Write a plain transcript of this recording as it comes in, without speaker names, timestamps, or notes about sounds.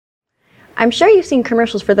I'm sure you've seen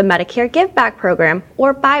commercials for the Medicare Give Back program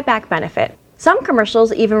or buyback benefit. Some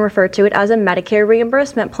commercials even refer to it as a Medicare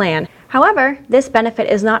reimbursement plan. However, this benefit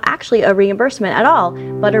is not actually a reimbursement at all,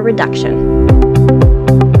 but a reduction.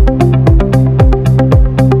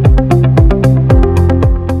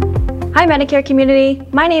 Hi Medicare community,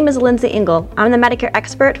 my name is Lindsay Engel. I'm the Medicare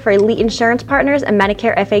expert for Elite Insurance Partners and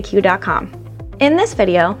MedicareFAQ.com. In this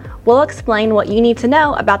video, we'll explain what you need to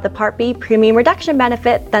know about the Part B premium reduction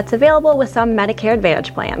benefit that's available with some Medicare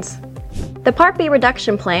Advantage plans. The Part B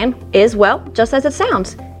reduction plan is, well, just as it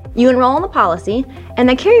sounds. You enroll in the policy, and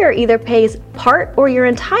the carrier either pays part or your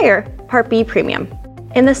entire Part B premium.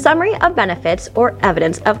 In the summary of benefits or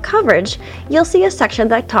evidence of coverage, you'll see a section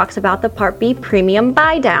that talks about the Part B premium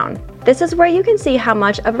buy down. This is where you can see how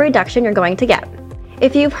much of a reduction you're going to get.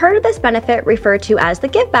 If you've heard of this benefit referred to as the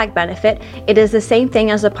Give Back benefit, it is the same thing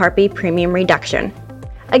as the Part B premium reduction.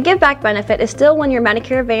 A Give Back benefit is still when your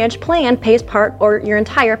Medicare Advantage plan pays part or your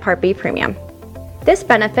entire Part B premium. This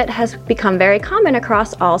benefit has become very common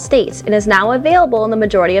across all states and is now available in the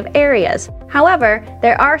majority of areas. However,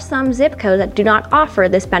 there are some zip codes that do not offer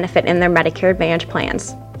this benefit in their Medicare Advantage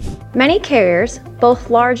plans. Many carriers, both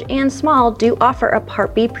large and small, do offer a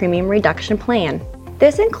Part B premium reduction plan.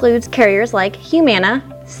 This includes carriers like Humana,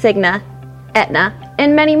 Cigna, Aetna,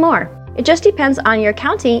 and many more. It just depends on your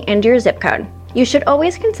county and your zip code. You should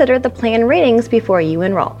always consider the plan ratings before you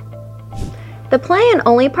enroll. The plan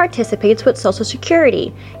only participates with Social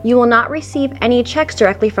Security. You will not receive any checks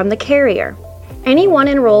directly from the carrier. Anyone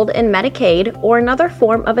enrolled in Medicaid or another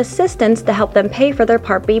form of assistance to help them pay for their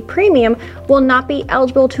Part B premium will not be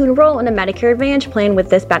eligible to enroll in a Medicare Advantage plan with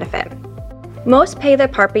this benefit. Most pay their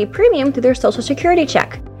Part B premium through their Social Security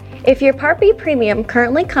check. If your Part B premium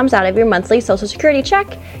currently comes out of your monthly Social Security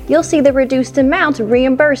check, you'll see the reduced amount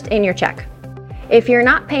reimbursed in your check. If you're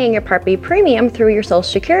not paying your Part B premium through your Social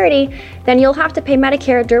Security, then you'll have to pay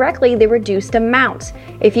Medicare directly the reduced amount.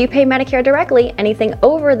 If you pay Medicare directly anything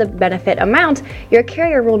over the benefit amount, your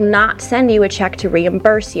carrier will not send you a check to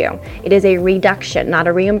reimburse you. It is a reduction, not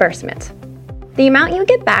a reimbursement. The amount you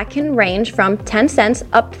get back can range from 10 cents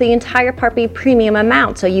up to the entire Part B premium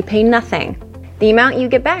amount, so you pay nothing. The amount you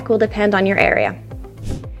get back will depend on your area.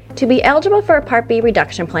 To be eligible for a Part B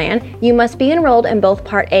reduction plan, you must be enrolled in both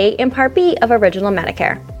Part A and Part B of Original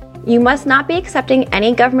Medicare. You must not be accepting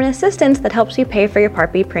any government assistance that helps you pay for your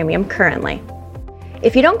Part B premium currently.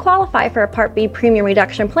 If you don't qualify for a Part B premium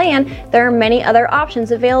reduction plan, there are many other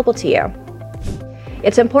options available to you.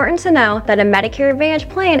 It's important to know that a Medicare Advantage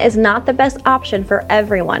plan is not the best option for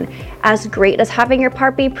everyone. As great as having your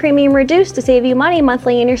Part B premium reduced to save you money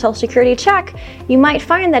monthly in your Social Security check, you might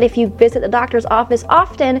find that if you visit the doctor's office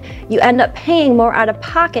often, you end up paying more out of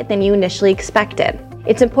pocket than you initially expected.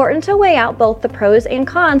 It's important to weigh out both the pros and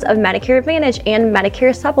cons of Medicare Advantage and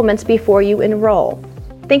Medicare supplements before you enroll.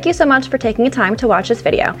 Thank you so much for taking the time to watch this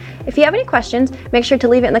video. If you have any questions, make sure to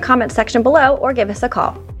leave it in the comments section below or give us a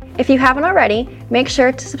call. If you haven't already, make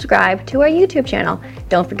sure to subscribe to our YouTube channel.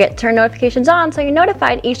 Don't forget to turn notifications on so you're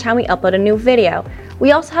notified each time we upload a new video.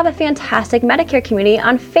 We also have a fantastic Medicare community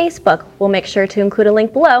on Facebook. We'll make sure to include a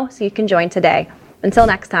link below so you can join today. Until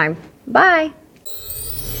next time, bye!